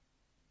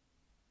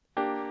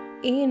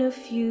In a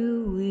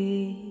few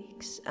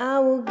weeks I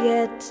will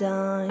get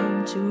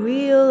time to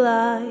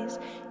realize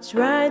it's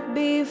right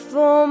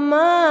before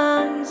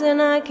my eyes,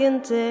 and I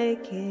can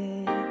take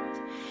it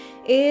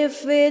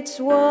if it's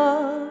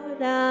what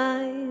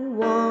I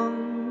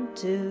want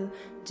to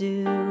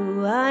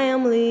do. I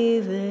am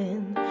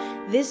leaving,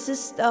 this is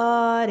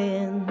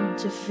starting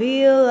to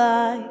feel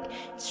like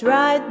it's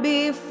right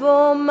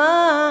before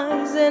my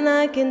eyes, and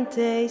I can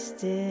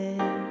taste it.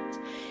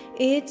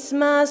 It's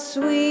my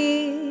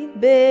sweet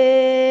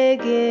beginning,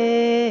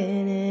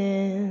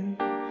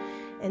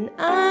 and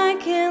I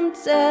can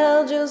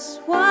tell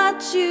just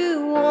what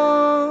you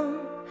want.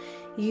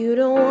 You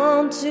don't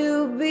want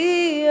to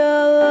be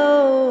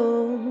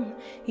alone.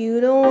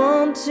 You don't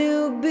want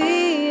to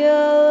be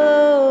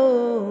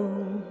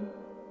alone.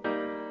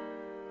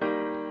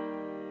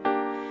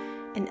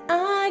 And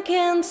I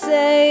can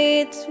say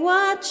it's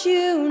what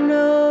you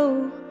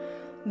know,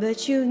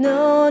 but you've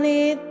known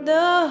it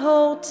the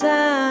whole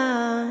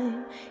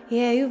time.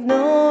 Yeah, you've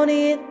known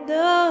it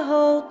the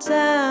whole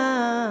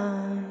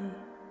time.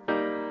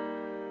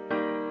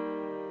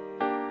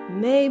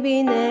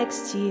 Maybe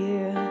next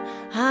year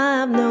I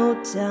have no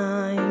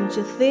time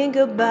to think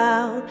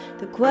about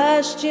the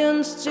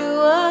questions to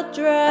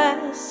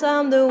address.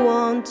 I'm the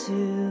one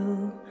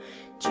to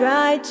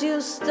try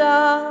to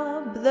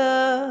stop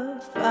the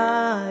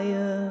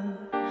fire.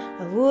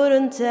 I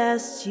wouldn't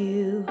test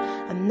you,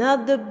 I'm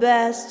not the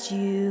best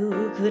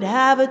you could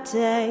have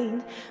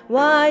attained.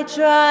 Why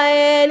try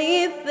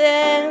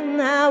anything?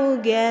 I will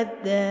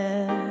get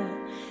there.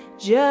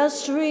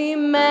 Just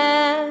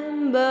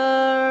remember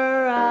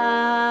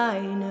I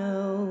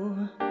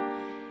know,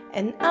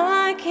 and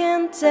I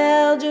can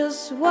tell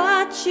just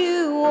what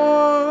you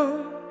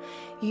want.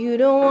 You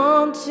don't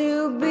want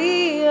to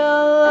be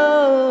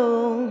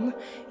alone.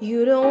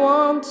 You don't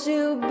want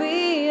to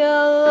be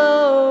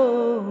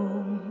alone.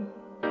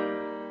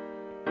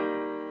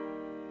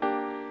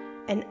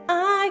 And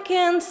I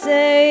can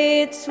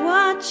say it's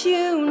what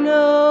you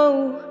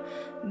know,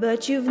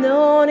 but you've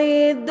known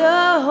it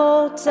the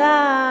whole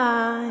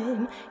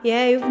time.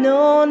 Yeah, you've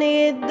known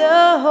it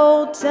the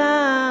whole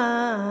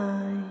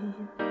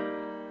time.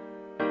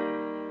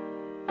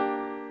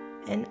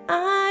 And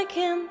I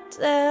can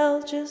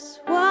tell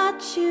just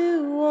what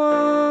you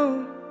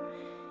want.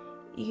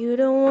 You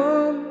don't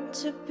want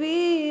to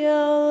be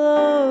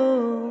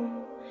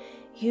alone.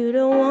 You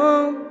don't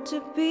want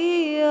to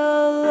be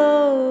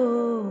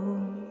alone.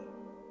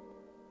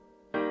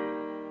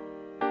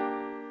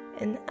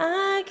 And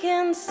I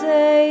can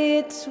say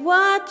it's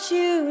what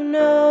you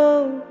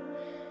know,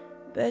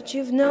 but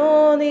you've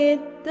known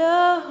it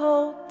the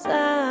whole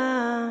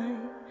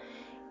time.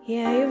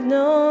 Yeah, you've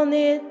known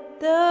it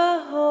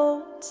the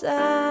whole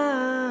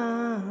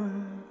time.